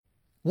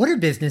What are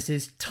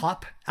businesses'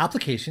 top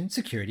application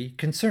security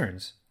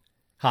concerns?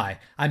 Hi,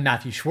 I'm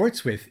Matthew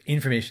Schwartz with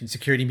Information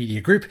Security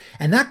Media Group,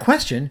 and that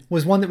question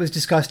was one that was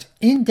discussed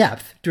in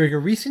depth during a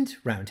recent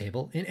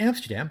roundtable in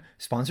Amsterdam,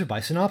 sponsored by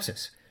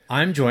Synopsys.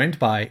 I'm joined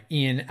by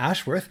Ian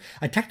Ashworth,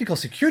 a technical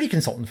security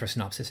consultant for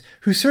Synopsys,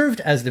 who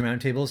served as the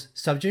roundtable's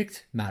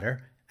subject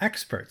matter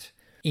expert.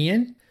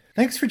 Ian,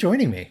 thanks for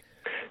joining me.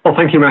 Well,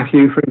 thank you,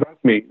 Matthew, for inviting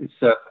me.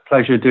 It's a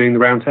pleasure doing the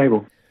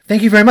roundtable.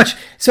 Thank you very much.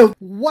 So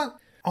what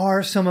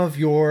are some of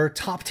your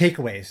top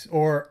takeaways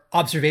or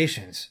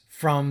observations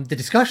from the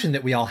discussion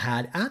that we all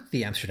had at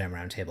the Amsterdam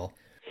Roundtable?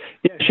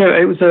 Yeah, sure.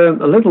 It was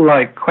a little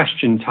like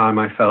question time,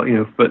 I felt,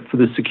 but for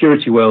the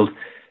security world.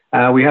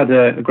 We had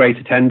a great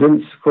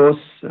attendance, of course.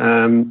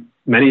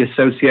 Many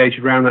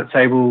associated around that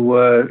table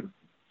were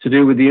to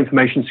do with the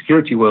information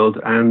security world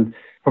and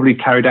probably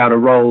carried out a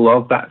role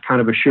of that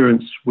kind of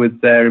assurance with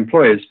their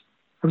employers.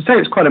 I would say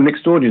it's quite a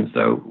mixed audience,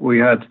 though. We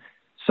had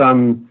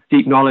some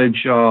deep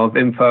knowledge of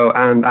info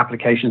and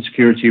application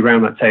security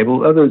around that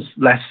table, others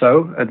less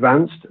so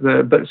advanced,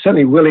 but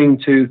certainly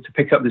willing to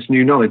pick up this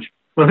new knowledge.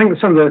 Well, I think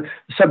some of the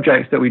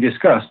subjects that we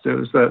discussed, it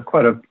was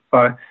quite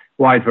a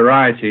wide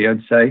variety,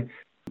 I'd say.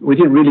 We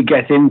didn't really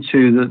get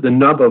into the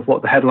nub of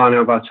what the headline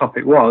of our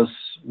topic was,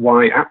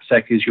 why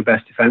AppSec is your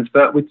best defense,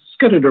 but we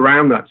skirted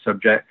around that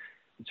subject.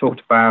 We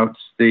talked about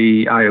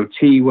the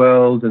IoT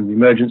world and the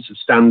emergence of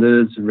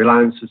standards and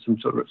reliance of some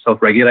sort of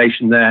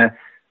self-regulation there.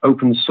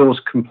 Open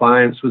source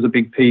compliance was a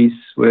big piece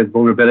with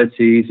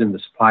vulnerabilities in the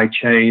supply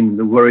chain, and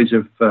the worries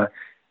of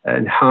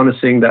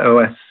harnessing the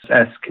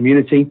OSS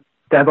community.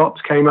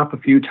 DevOps came up a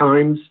few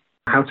times,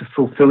 how to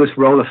fulfill this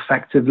role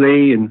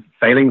effectively and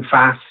failing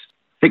fast,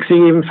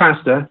 fixing even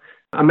faster,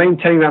 and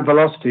maintaining that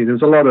velocity. There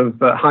was a lot of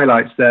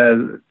highlights there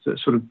that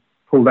sort of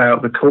pulled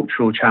out the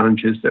cultural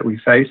challenges that we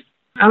faced.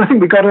 And I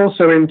think we got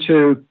also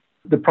into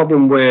the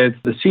problem with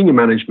the senior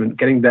management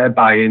getting their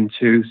buy-in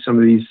to some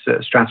of these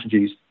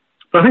strategies.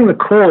 But I think the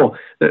core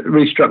that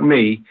really struck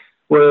me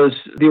was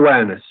the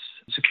awareness.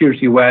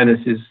 Security awareness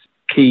is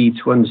key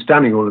to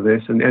understanding all of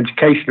this, and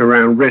education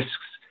around risks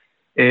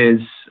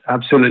is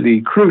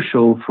absolutely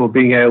crucial for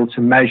being able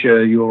to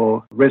measure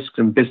your risks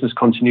and business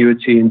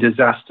continuity and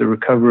disaster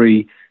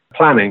recovery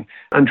planning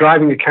and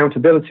driving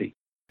accountability.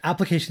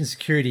 Application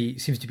security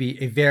seems to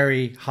be a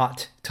very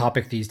hot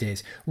topic these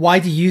days. Why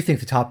do you think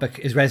the topic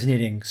is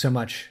resonating so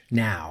much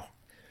now?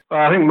 Well,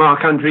 I think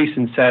Mark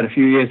Andreessen said a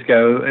few years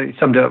ago, he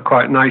summed it up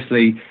quite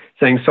nicely,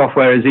 saying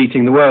software is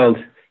eating the world.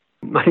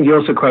 I think he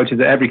also quoted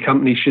that every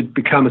company should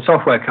become a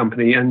software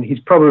company, and he's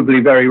probably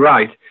very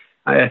right.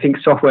 I think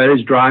software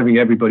is driving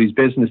everybody's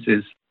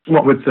businesses.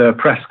 What with the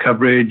press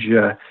coverage,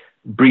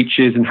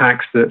 breaches and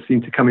hacks that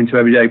seem to come into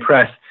everyday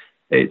press,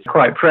 it's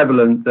quite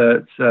prevalent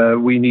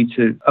that we need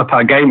to up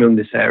our game in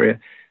this area.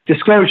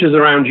 Disclosures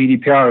around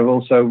GDPR have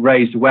also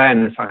raised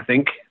awareness, I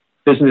think.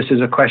 Businesses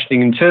are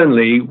questioning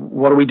internally,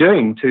 what are we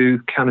doing to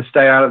kind of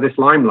stay out of this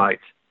limelight?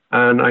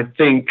 And I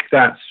think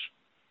that's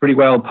pretty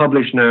well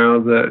published now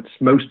that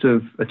most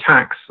of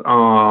attacks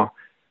are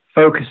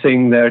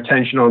focusing their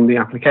attention on the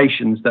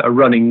applications that are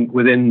running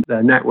within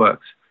their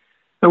networks.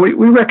 And we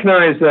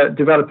recognize that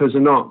developers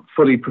are not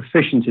fully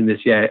proficient in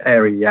this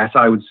area yet,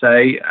 I would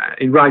say,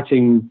 in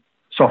writing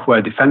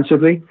software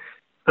defensively.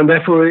 And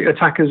therefore,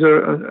 attackers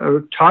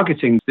are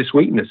targeting this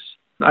weakness.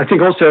 I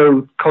think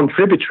also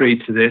contributory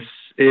to this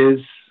is,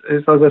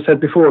 as I said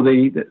before,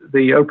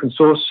 the open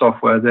source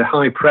software, the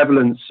high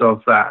prevalence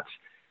of that.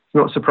 It's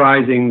not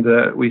surprising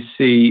that we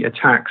see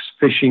attacks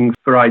fishing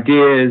for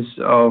ideas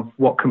of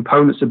what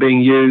components are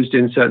being used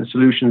in certain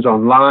solutions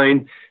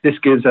online. This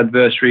gives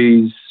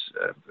adversaries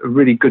a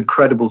really good,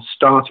 credible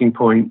starting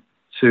point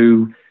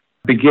to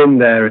begin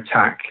their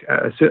attack,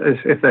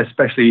 if they're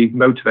especially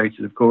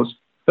motivated, of course.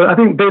 But I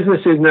think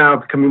businesses now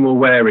are becoming more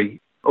wary.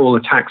 All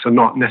attacks are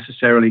not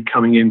necessarily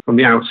coming in from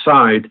the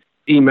outside.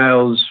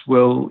 Emails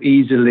will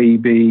easily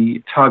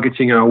be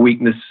targeting our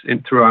weakness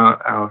through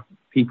our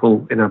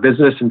people in our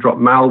business and drop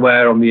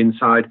malware on the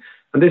inside.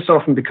 And this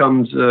often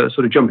becomes a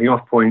sort of jumping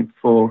off point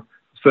for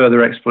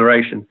further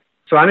exploration.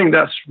 So I think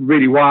that's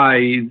really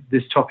why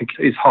this topic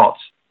is hot.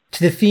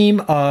 To the theme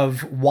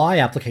of why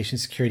application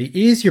security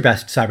is your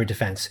best cyber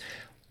defense,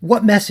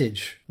 what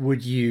message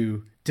would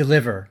you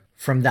deliver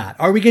from that?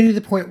 Are we getting to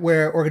the point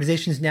where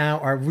organizations now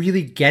are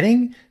really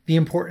getting the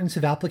importance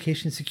of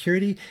application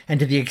security and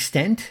to the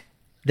extent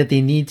that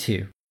they need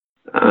to?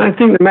 I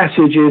think the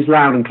message is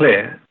loud and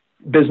clear.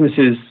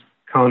 Businesses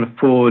can't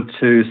afford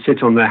to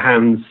sit on their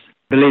hands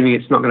believing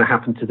it's not going to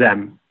happen to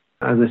them.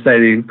 As I say,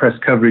 the press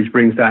coverage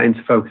brings that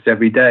into focus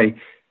every day.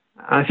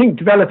 I think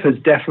developers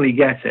definitely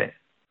get it.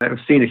 I've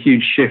seen a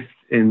huge shift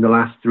in the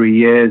last 3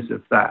 years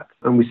of that.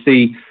 And we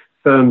see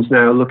firms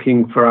now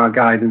looking for our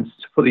guidance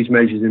to put these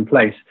measures in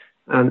place.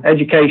 And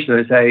education,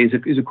 I say,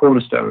 is a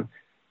cornerstone.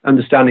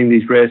 Understanding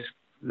these risks,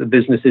 the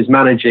business is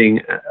managing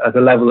at a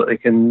level that they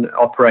can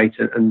operate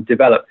and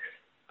develop.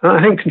 And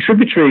I think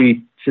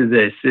contributory to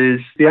this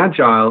is the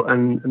agile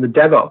and the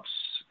DevOps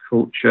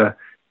culture.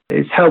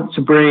 It's helped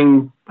to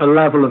bring a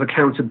level of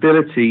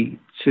accountability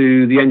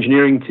to the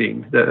engineering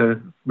team that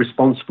are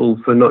responsible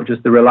for not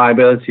just the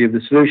reliability of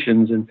the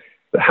solutions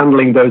but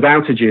handling those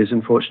outages,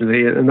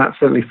 unfortunately, and that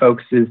certainly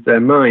focuses their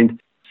mind.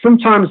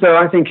 Sometimes, though,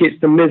 I think it's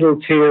the middle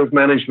tier of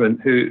management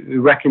who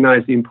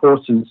recognize the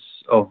importance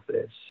of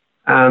this,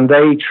 and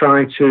they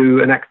try to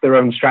enact their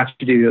own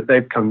strategy that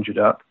they've conjured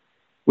up,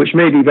 which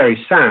may be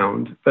very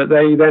sound, but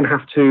they then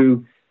have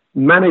to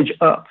manage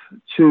up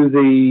to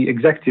the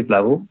executive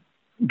level,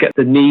 get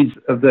the needs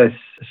of this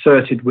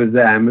asserted with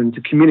them, and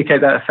to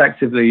communicate that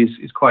effectively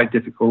is quite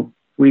difficult.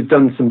 We've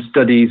done some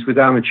studies with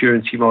our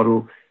maturity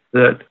model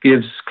that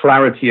gives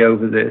clarity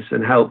over this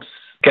and helps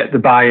get the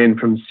buy-in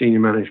from senior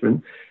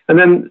management. And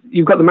then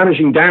you've got the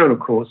managing down, of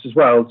course, as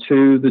well,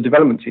 to the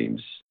development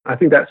teams. I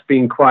think that's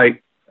been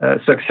quite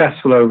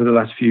successful over the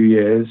last few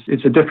years.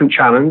 It's a different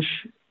challenge.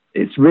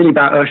 It's really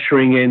about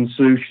ushering in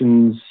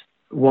solutions,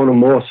 one or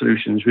more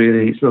solutions,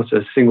 really. It's not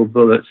a single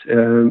bullet.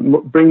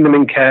 Bring them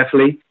in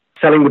carefully,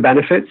 selling the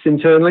benefits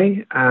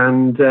internally,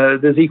 and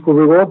there's equal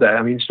reward there.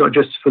 I mean, it's not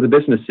just for the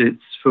business,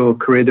 it's for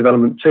career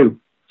development too.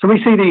 So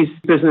we see these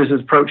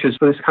businesses approaches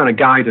for this kind of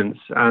guidance,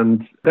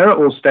 and they're at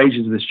all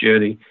stages of this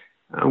journey.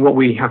 And what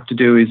we have to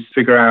do is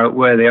figure out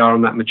where they are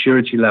on that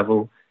maturity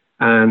level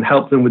and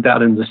help them with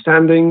that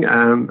understanding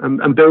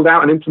and build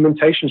out an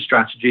implementation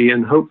strategy.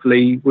 And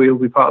hopefully we'll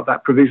be part of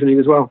that provisioning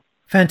as well.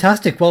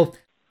 Fantastic. Well,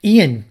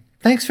 Ian,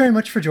 thanks very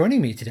much for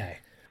joining me today.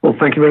 Well,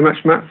 thank you very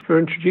much, Matt, for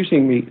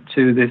introducing me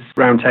to this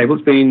roundtable.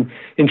 It's been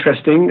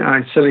interesting.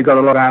 I certainly got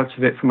a lot out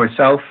of it for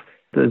myself.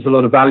 There's a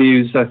lot of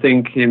values, I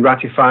think, in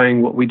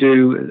ratifying what we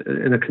do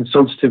in a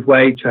consultative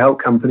way to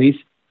help companies.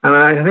 And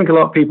I think a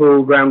lot of people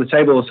around the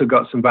table also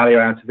got some value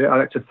out of it. I'd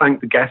like to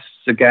thank the guests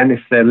again,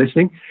 if they're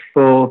listening,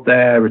 for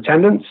their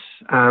attendance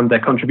and their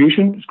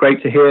contribution. It's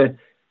great to hear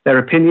their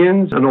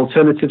opinions and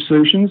alternative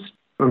solutions.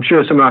 I'm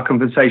sure some of our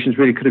conversations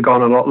really could have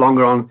gone a lot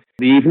longer on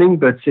the evening,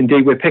 but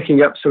indeed we're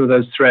picking up some of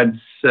those threads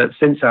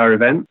since our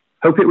event.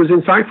 Hope it was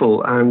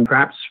insightful and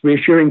perhaps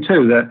reassuring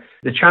too that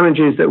the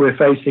challenges that we're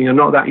facing are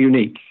not that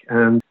unique,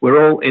 and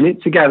we're all in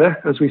it together,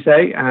 as we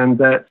say, and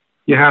that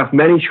you have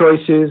many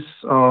choices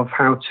of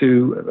how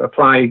to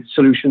apply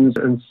solutions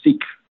and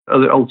seek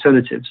other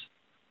alternatives.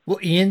 Well,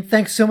 Ian,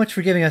 thanks so much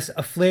for giving us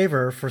a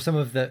flavor for some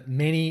of the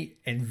many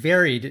and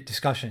varied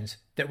discussions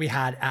that we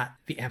had at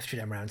the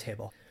Amsterdam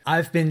Roundtable.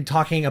 I've been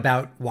talking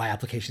about why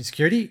application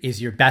security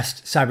is your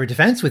best cyber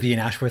defense with Ian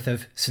Ashworth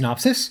of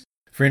Synopsys.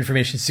 For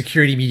Information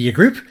Security Media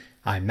Group,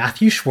 I'm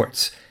Matthew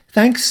Schwartz.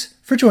 Thanks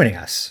for joining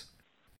us.